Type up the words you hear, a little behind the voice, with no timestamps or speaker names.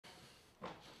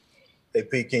Hey,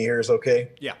 Pete, can you hear us okay?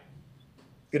 Yeah.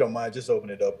 If you don't mind, just open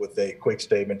it up with a quick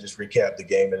statement, just recap the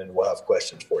game, and then we'll have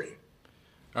questions for you.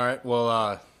 All right.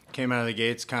 Well, came out of the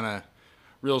gates kind of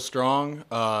real strong.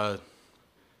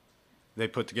 They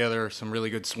put together some really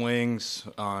good swings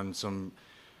on some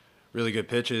really good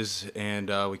pitches, and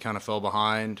we kind of fell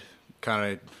behind,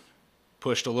 kind of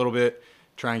pushed a little bit,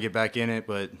 try and get back in it,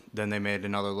 but then they made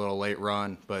another little late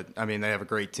run. But, I mean, they have a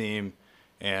great team,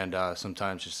 and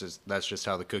sometimes that's just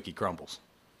how the cookie crumbles.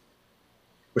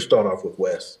 We're starting off with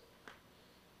Wes.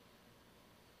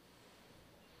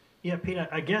 Yeah, Pete,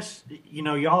 I guess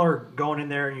y'all are going in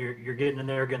there and you're getting in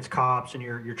there against cops and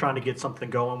you're trying to get something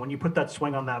going. When you put that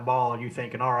swing on that ball, you're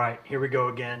thinking, all right, here we go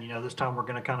again. This time we're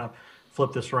going to kind of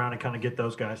flip this around and kind of get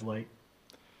those guys late.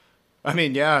 I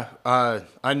mean, yeah,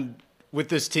 I'm with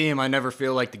this team. I never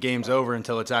feel like the game's over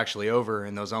until it's actually over,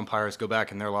 and those umpires go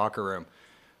back in their locker room.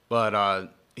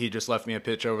 But he just left me a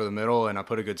pitch over the middle, and I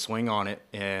put a good swing on it,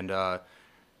 and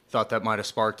thought that might have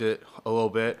sparked it a little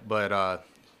bit. But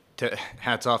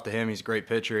hats off to him. He's a great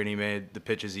pitcher, and he made the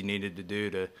pitches he needed to do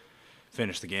to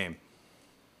finish the game.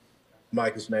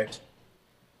 Mike is next.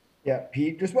 Yeah,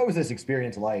 Pete, just what was this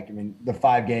experience like? I mean, the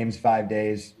 5 games, 5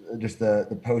 days, just the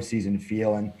postseason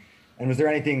feel. And was there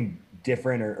anything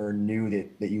different or new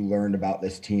that you learned about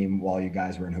this team while you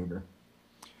guys were in Hoover?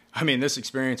 I mean, this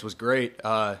experience was great.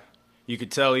 You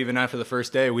could tell even after the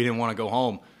first day we didn't want to go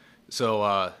home.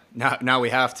 So now we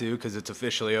have to because it's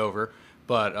officially over.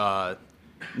 But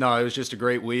no, it was just a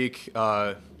great week.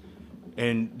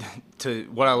 And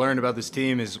what I learned about this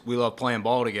team is we love playing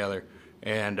ball together.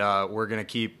 And we're going to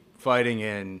keep fighting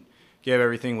and give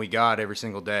everything we got every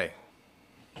single day.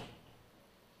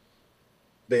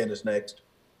 Ben is next.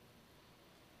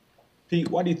 Pete,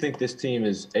 why do you think this team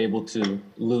is able to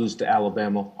lose to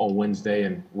Alabama on Wednesday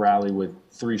and rally with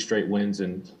 3 straight wins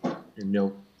and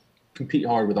compete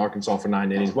hard with Arkansas for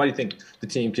 9 innings? Why do you think the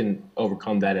team can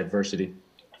overcome that adversity?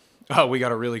 Oh, we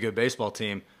got a really good baseball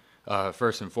team,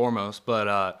 first and foremost.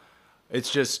 But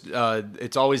it's just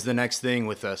it's always the next thing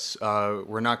with us.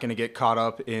 We're not going to get caught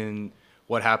up in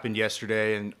what happened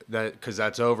yesterday, and that because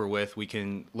that's over with. We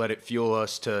can let it fuel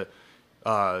us to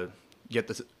get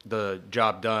the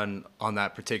job done on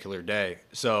that particular day.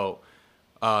 So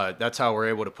that's how we're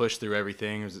able to push through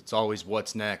everything. Is it's always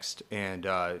what's next, and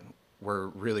we're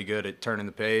really good at turning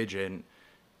the page and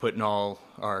putting all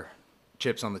our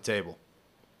chips on the table.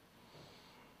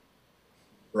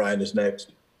 Ryan is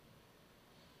next.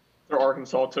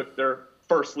 Arkansas took their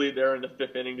first lead there in the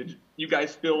 5th inning. Did you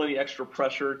guys feel any extra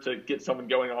pressure to get someone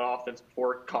going on offense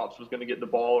before Cops was going to get the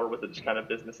ball, or was it just kind of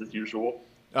business as usual?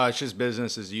 It's just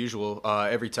business as usual.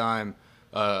 Every time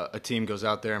a team goes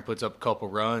out there and puts up a couple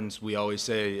runs, we always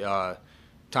say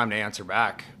time to answer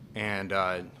back, and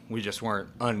we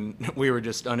were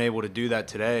just unable to do that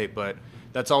today. But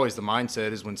that's always the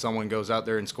mindset: is when someone goes out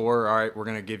there and score, all right, we're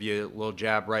going to give you a little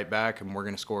jab right back, and we're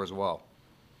going to score as well.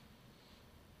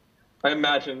 I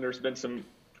imagine there's been some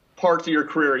parts of your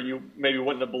career you maybe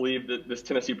wouldn't have believed that this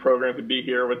Tennessee program could be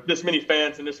here with this many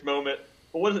fans in this moment.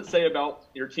 But what does it say about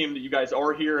your team that you guys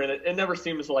are here? And it never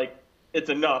seems like it's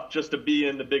enough just to be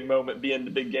in the big moment, be in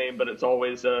the big game, but it's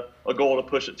always a goal to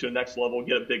push it to the next level,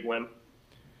 get a big win.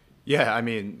 Yeah, I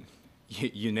mean,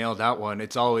 you nailed that one.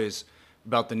 It's always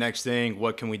about the next thing.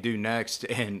 What can we do next?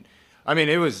 And I mean,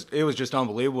 it was just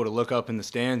unbelievable to look up in the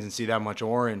stands and see that much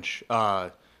orange.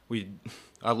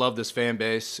 I love this fan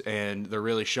base, and they're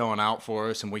really showing out for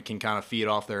us, and we can kind of feed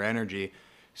off their energy.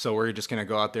 So we're just going to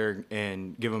go out there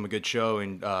and give them a good show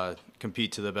and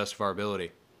compete to the best of our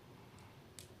ability.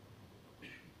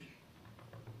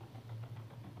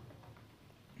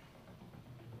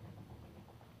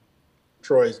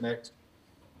 Troy is next.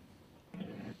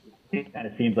 It kind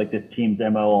of seems like this team's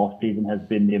MO all season has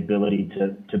been the ability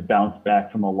to bounce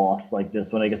back from a loss like this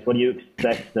one. I guess, what do you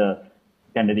expect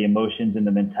kind of the emotions and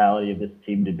the mentality of this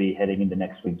team to be heading into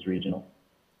next week's regional?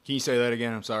 Can you say that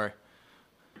again? I'm sorry.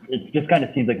 It just kind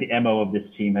of seems like the MO of this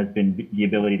team has been the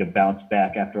ability to bounce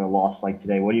back after a loss like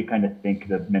today. What do you kind of think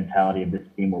the mentality of this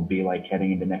team will be like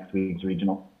heading into next week's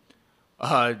regional?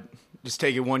 Just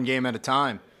take it one game at a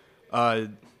time. I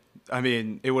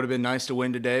mean, it would have been nice to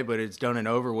win today, but it's done and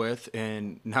over with,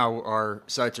 and now our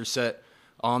sights are set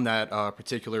on that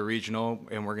particular regional,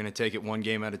 and we're going to take it one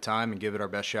game at a time and give it our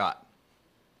best shot.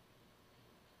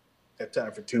 Have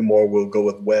time for 2 more. We'll go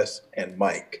with Wes and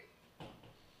Mike.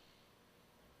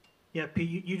 Yeah,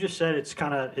 Pete, you just said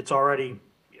it's already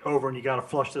over and you got to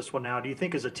flush this one out. Do you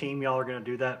think as a team y'all are going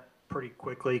to do that pretty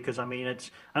quickly? Because I mean,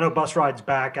 I know bus rides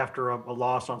back after a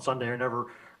loss on Sunday are never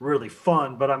really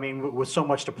fun, but I mean, with so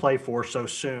much to play for so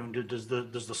soon, does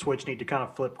the switch need to kind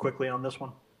of flip quickly on this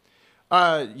one?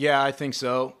 Yeah, I think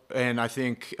so. And I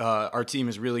think our team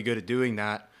is really good at doing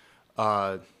that.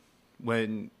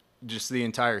 When just the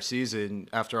entire season,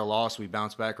 after a loss, we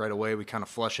bounce back right away. We kind of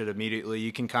flush it immediately.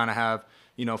 You can kind of have,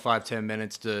 5-10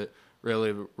 minutes to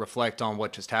really reflect on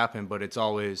what just happened, but it's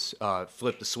always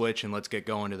flip the switch and let's get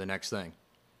going to the next thing.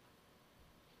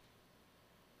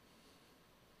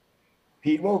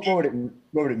 Pete, what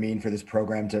would it mean for this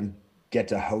program to get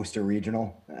to host a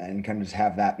regional and kind of just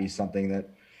have that be something that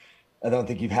I don't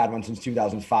think you've had one since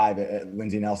 2005 at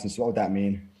Lindsey Nelson. So what would that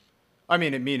mean? I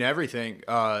mean, it mean everything.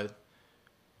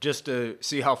 Just to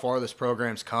see how far this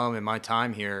program's come in my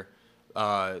time here,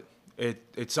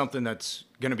 it's something that's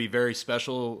going to be very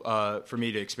special for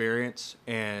me to experience.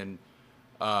 And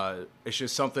it's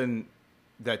just something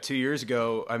that 2 years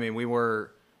ago, I mean, we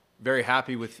were very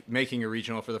happy with making a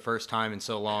regional for the first time in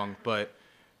so long, but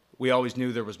we always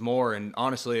knew there was more. And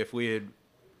honestly, if we had,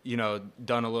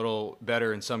 done a little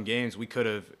better in some games, we could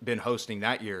have been hosting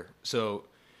that year. So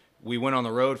we went on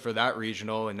the road for that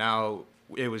regional, and now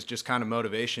it was just kind of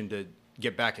motivation to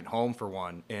get back at home for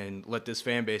one and let this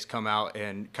fan base come out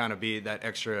and kind of be that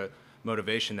extra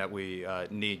motivation that we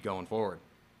need going forward.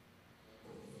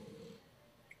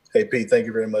 Hey, Pete, thank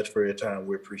you very much for your time.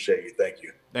 We appreciate you. Thank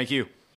you. Thank you.